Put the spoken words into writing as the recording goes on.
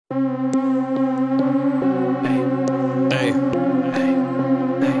Matthias.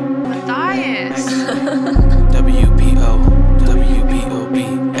 WBO-B,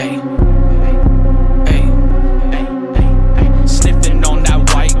 sniffing on that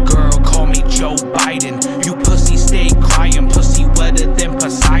white girl, call me Joe Biden. You pussy stay crying, pussy wetter than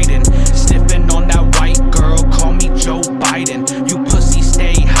Poseidon. Sniffing on that white girl, call me Joe Biden. You pussy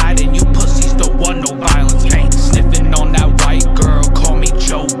stay hiding, you pussies don't want no violence. Hey, sniffing on that white girl, call me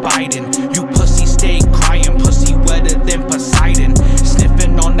Joe Biden. You pussy stay crying, pussy wetter than Poseidon.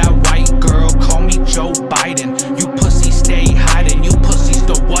 Sniffing on that white girl, call me Joe Biden. You pussy stay hiding, you pussies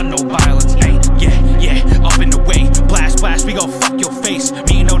don't want no violence. Hey, yeah, up in the way, blast, we gon' fuck your face.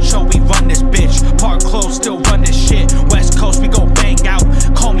 Me and Ocho, we run this bitch. Park closed, still run this shit. West Coast, we gon' bang out.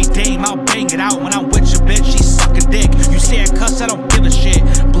 Call me Dame, I'll bang it out. When I'm with your bitch, she suckin' dick. You say I cuss, I don't give a shit.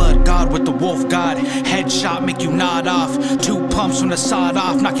 Blood God with the wolf God. Headshot, make you nod off. 2 pumps from the sawed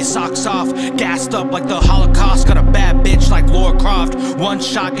off, knock your socks off. Gassed up like the Holocaust. Got a bad bitch like Laura Croft. 1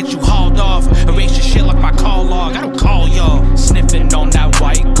 shot, get you hauled off. Erase your shit like my call log. I don't call y'all. Sniffing on that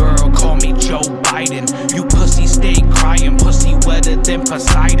white girl, call me Joe Biden. You pussy stay crying, pussy wetter than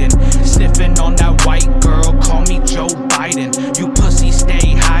Poseidon. Sniffing on that white girl, call me Joe Biden. You pussy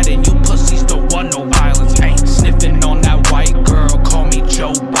stay hiding, you pussies don't want no violence. Hey, sniffing on that white girl, call me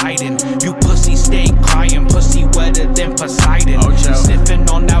Joe Biden. You pussy stay crying, pussy wetter than Poseidon. Ocho. Sniffing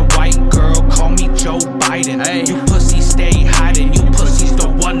on that white girl, call me Joe Biden. Hey. You pussy stay hiding, you pussies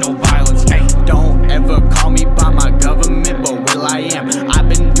don't want no violence. Hey, Don't ever call me by my government, but will I am. I've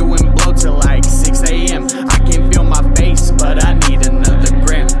been doing blow till like 6 a.m. I can feel my face, but I need another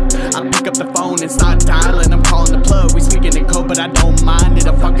gram. I pick up the phone and start dialing. I'm calling the plug, we speaking in code, but I don't mind it.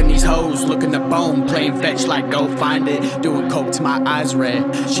 I'm fucking these hoes, looking to bone, playing fetch like go find it. Doing coke till my eyes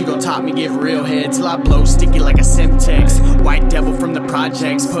red. She gon' top me, give real head till I blow sticky like a Semtex. White devil from the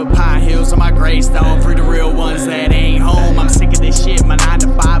projects, put pine heels on my gravestone. For the real ones that ain't home, I'm sick of this shit.